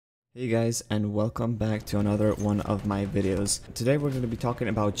Hey guys, and welcome back to another one of my videos. Today we're going to be talking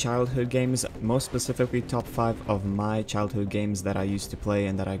about childhood games, most specifically top 5 of my childhood games that I used to play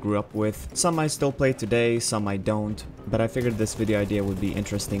and that I grew up with. Some I still play today, some I don't, but I figured this video idea would be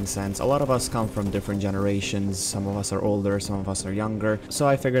interesting since a lot of us come from different generations. Some of us are older, some of us are younger, so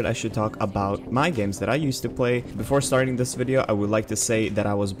I figured I should talk about my games that I used to play. Before starting this video, I would like to say that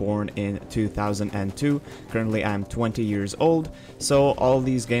I was born in 2002. Currently I'm 20 years old, so all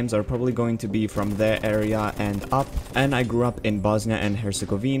these games are probably going to be from their area and up. And I grew up in Bosnia and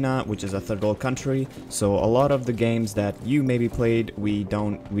Herzegovina, which is a third world country, so a lot of the games that you maybe played we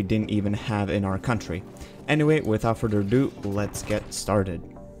didn't even have in our country. Anyway, without further ado, let's get started.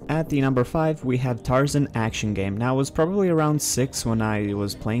 At the number 5, we have Tarzan action game. Now, I was probably around 6 when I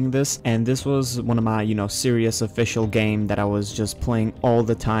was playing this, and this was one of my, serious official game that I was just playing all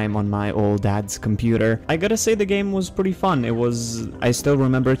the time on my old dad's computer. I gotta say the game was pretty fun. I still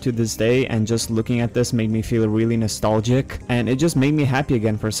remember to this day, and just looking at this made me feel really nostalgic, and it just made me happy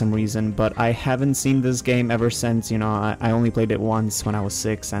again for some reason, but I haven't seen this game ever since. I only played it once when I was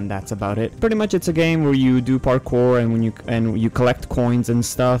 6, and that's about it. Pretty much it's a game where you do parkour, and you collect coins and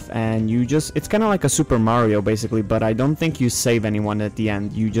stuff, and it's kind of like a Super Mario basically, but I don't think you save anyone at the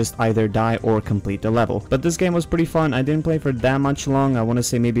end. You just either die or complete the level. But this game was pretty fun. I didn't play for that much long. I want to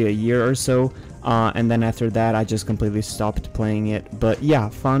say maybe a year or so, and then after that I just completely stopped playing it. But yeah,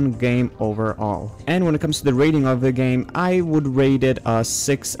 fun game overall. And when it comes to the rating of the game, I would rate it a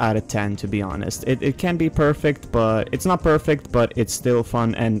 6 out of 10, to be honest. It can be perfect, but it's not perfect, but it's still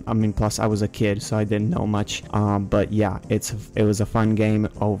fun. And I mean, plus I was a kid, so I didn't know much, but yeah, it was a fun game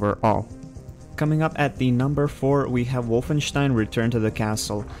overall. Coming up at the number 4, we have Wolfenstein Return to the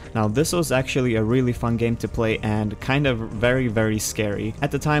Castle. Now, this was actually a really fun game to play and kind of very, very scary. At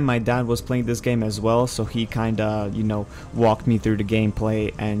the time, my dad was playing this game as well, so he kind of, walked me through the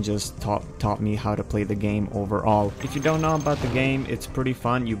gameplay and just taught me how to play the game overall. If you don't know about the game, it's pretty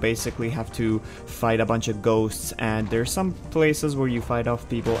fun. You basically have to fight a bunch of ghosts, and there's some places where you fight off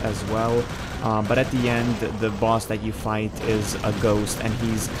people as well, but at the end, the boss that you fight is a ghost, and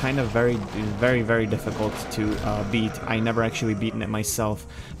he's kind of very difficult to beat. I never actually beaten it myself,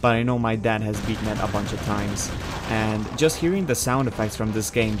 but I know my dad has beaten it a bunch of times, and just hearing the sound effects from this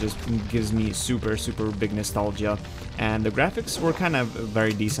game just gives me super big nostalgia. And the graphics were kind of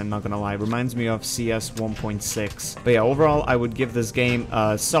very decent, not gonna lie. Reminds me of CS 1.6. But yeah, overall I would give this game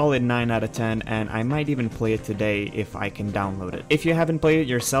a solid 9 out of 10, and I might even play it today if I can download it. If you haven't played it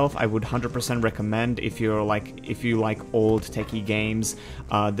yourself, I would 100% recommend. If you like old techie games,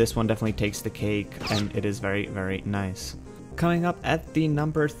 this one definitely takes the cake, and it is very nice. Coming up at the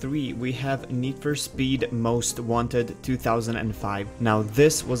number 3, we have Need for Speed Most Wanted 2005. Now,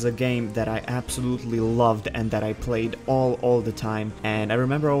 this was a game that I absolutely loved and that I played all the time. And I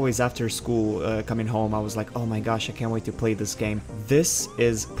remember always after school coming home, I was like, oh my gosh, I can't wait to play this game. This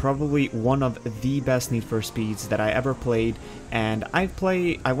is probably one of the best Need for Speeds that I ever played. And I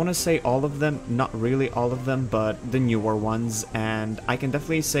want to say all of them, not really all of them, but the newer ones. And I can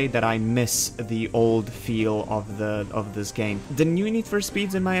definitely say that I miss the old feel of this game. The new Need for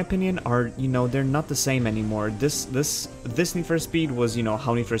Speeds, in my opinion, are, they're not the same anymore. This Need for Speed was,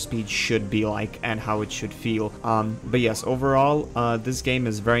 how Need for Speed should be like and how it should feel. But yes, overall, this game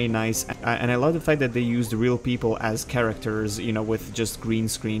is very nice, and I love the fact that they used real people as characters, with just green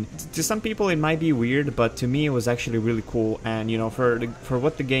screen. To some people it might be weird, but to me it was actually really cool, and for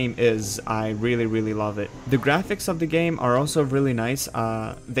what the game is, I really love it. The graphics of the game are also really nice.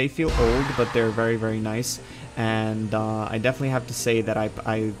 They feel old, but they're very nice. And I definitely have to say that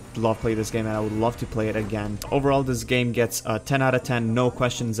I love playing this game, and I would love to play it again. Overall, this game gets a 10 out of 10, no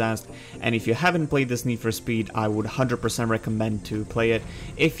questions asked. And if you haven't played this Need for Speed, I would 100% recommend to play it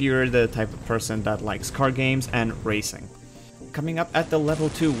if you're the type of person that likes car games and racing. Coming up at the level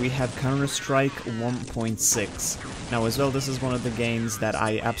 2, we have Counter-Strike 1.6. Now as well, this is one of the games that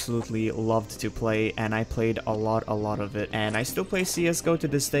I absolutely loved to play, and I played a lot of it. And I still play CSGO to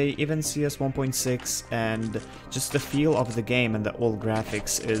this day, even CS 1.6, and just the feel of the game and the old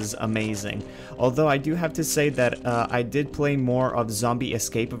graphics is amazing. Although I do have to say that I did play more of Zombie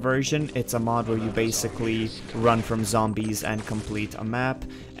Escape version. It's a mod where you basically run from zombies and complete a map,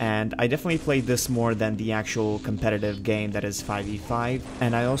 and I definitely played this more than the actual competitive game that is 5v5.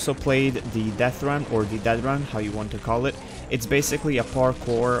 And I also played the Death Run, or the Dead Run, how you want to call it, It's basically a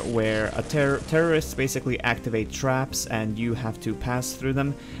parkour where a terrorists basically activate traps and you have to pass through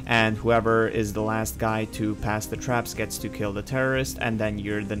them, and whoever is the last guy to pass the traps gets to kill the terrorist, and then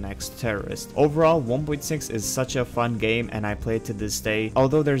you're the next terrorist. Overall, 1.6 is such a fun game and I play it to this day,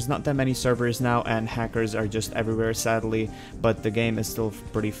 although there's not that many servers now and hackers are just everywhere sadly, but the game is still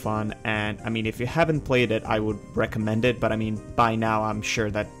pretty fun. And I mean, if you haven't played it, I would recommend it, but I mean, by now I'm sure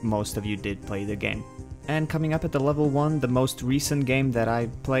that most of you did play the game. And coming up at the level 1, the most recent game that I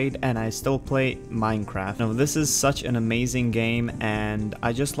played and I still play, Minecraft. Now this is such an amazing game and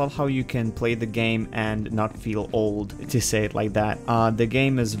I just love how you can play the game and not feel old, to say it like that. The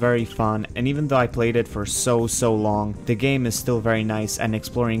game is very fun, and even though I played it for so long, the game is still very nice, and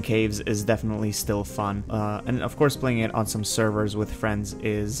exploring caves is definitely still fun. And of course playing it on some servers with friends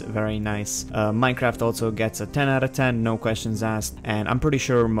is very nice. Minecraft also gets a 10 out of 10, no questions asked, and I'm pretty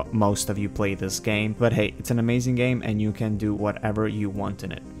sure most of you play this game, but hey, it's an amazing game and you can do whatever you want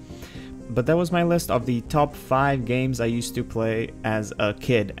in it. But that was my list of the top 5 games I used to play as a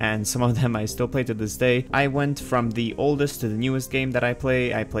kid, and some of them I still play to this day. I went from the oldest to the newest game that I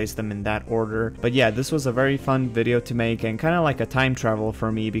play. I placed them in that order. But yeah, this was a very fun video to make and kind of like a time travel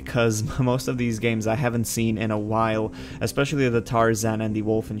for me, because most of these games I haven't seen in a while, especially the Tarzan and the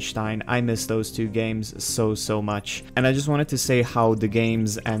Wolfenstein. I miss those 2 games so much. And I just wanted to say how the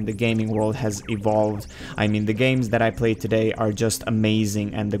games and the gaming world has evolved. I mean, the games that I play today are just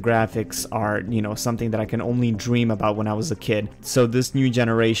amazing, and the graphics are, you know, something that I can only dream about when I was a kid. So this new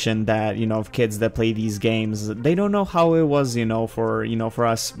generation that, you know, of kids that play these games, they don't know how it was, for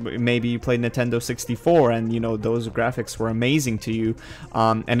us. Maybe you played Nintendo 64 and, you know, those graphics were amazing to you.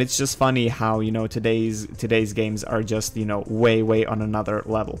 And it's just funny how, you know, today's games are just, you know, way on another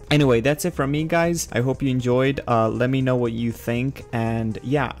level. Anyway, that's it from me, guys. I hope you enjoyed. Let me know what you think, and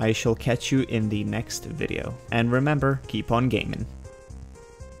yeah, I shall catch you in the next video. And remember, keep on gaming.